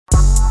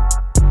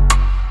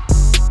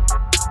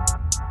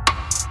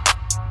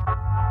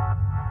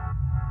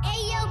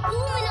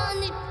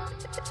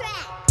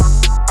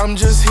I'm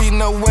just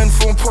heating up, went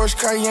from Porsche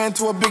Cayenne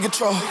to a bigger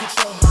truck.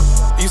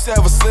 Used to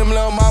have a slim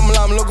little mama,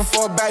 I'm looking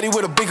for a baddie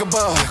with a bigger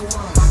butt.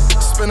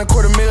 Spend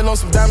 $250,000 on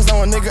some diamonds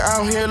on a nigga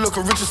out here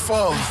looking rich as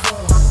fuck.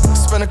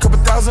 Spend a couple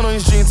thousand on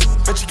these jeans,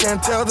 bet you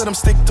can't tell that I'm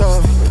sticked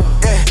up.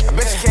 Yeah, I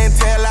bet you can't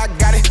tell I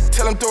got it.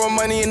 Tell them throwing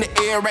money in the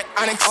air at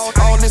Onyx.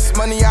 All this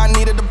money I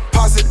need a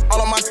deposit.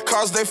 All of my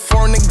cars, they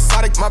foreign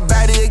exotic. My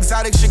baddie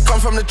exotic, she come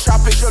from the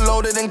tropics. She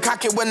loaded and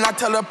cock it when I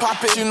tell her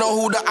pop it. You know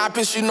who the op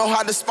is, she know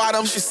how to spot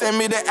them. She send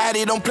me the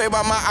addy, don't play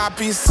by my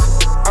oppies.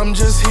 I'm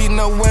just heating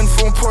up, went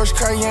from Porsche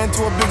Cayenne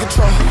to a bigger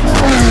truck.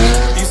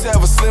 Used to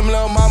have a slim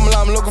little mama,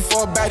 I'm looking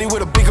for a baddie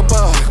with a bigger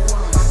butt.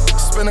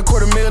 Spend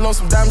 $250,000 on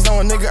some diamonds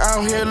on a nigga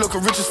out here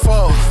looking rich as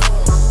fuck.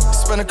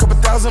 Spend a couple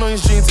thousand on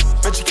these jeans,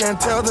 bet you can't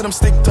tell that I'm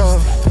sticked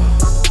up.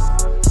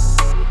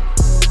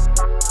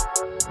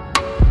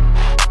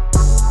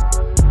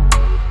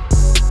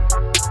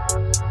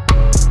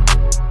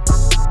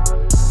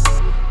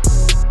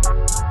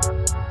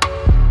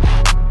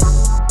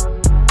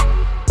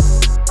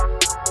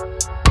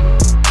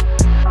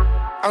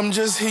 I'm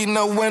just heating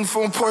up, went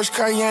from Porsche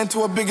Cayenne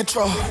to a bigger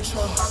truck.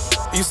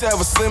 Used to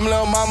have a slim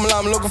little mama,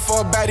 I'm looking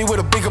for a baddie with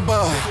a bigger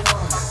butt.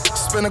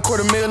 Spend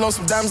 $250,000 on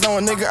some diamonds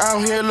on a nigga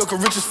out here looking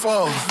rich as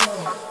fuck.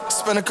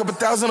 Spend a couple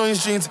thousand on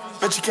these jeans,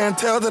 bet you can't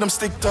tell that I'm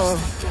sticked up.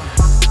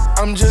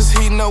 I'm just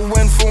heating up,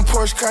 went from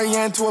Porsche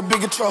Cayenne to a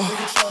bigger truck.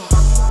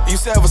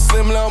 Used to have a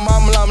slim little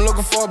mama, I'm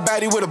looking for a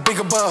baddie with a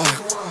bigger butt.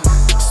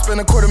 Spend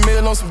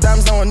 $250,000 on some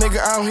diamonds on a nigga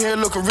out here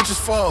looking rich as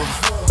fuck.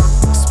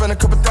 Spend a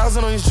couple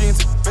thousand on these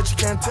jeans, bet you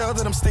can't tell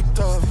that I'm sticked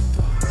up.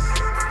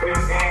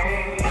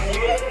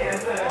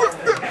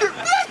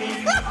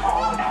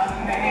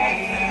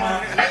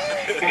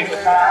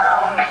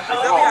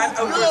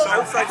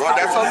 Bro,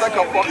 that sounds like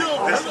a fucking...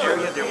 This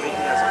area they're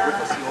making as a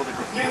brick, see all the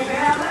graffiti.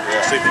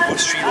 So if you go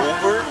street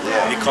over,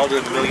 they called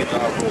it $1 million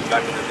road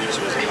back in the days.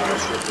 So it was a lot of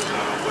strippers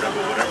and whatever.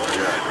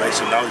 Right?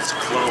 So now it's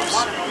clubs,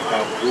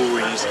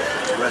 breweries,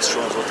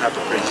 restaurants, all type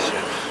of crazy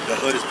shit. The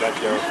hood is back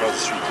there across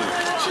the street too.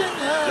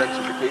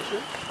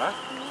 Gentrification? Huh?